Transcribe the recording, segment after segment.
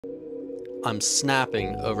I'm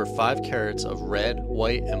snapping over 5 carats of red,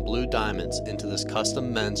 white, and blue diamonds into this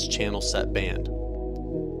custom men's channel set band.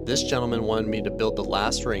 This gentleman wanted me to build the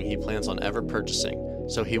last ring he plans on ever purchasing,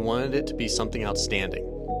 so he wanted it to be something outstanding.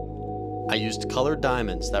 I used colored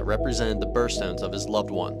diamonds that represented the birthstones of his loved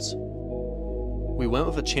ones. We went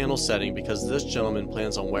with a channel setting because this gentleman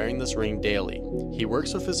plans on wearing this ring daily. He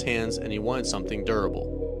works with his hands and he wanted something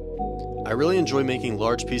durable. I really enjoy making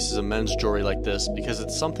large pieces of men's jewelry like this because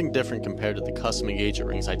it's something different compared to the custom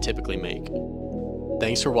engagement rings I typically make.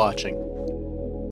 Thanks for watching.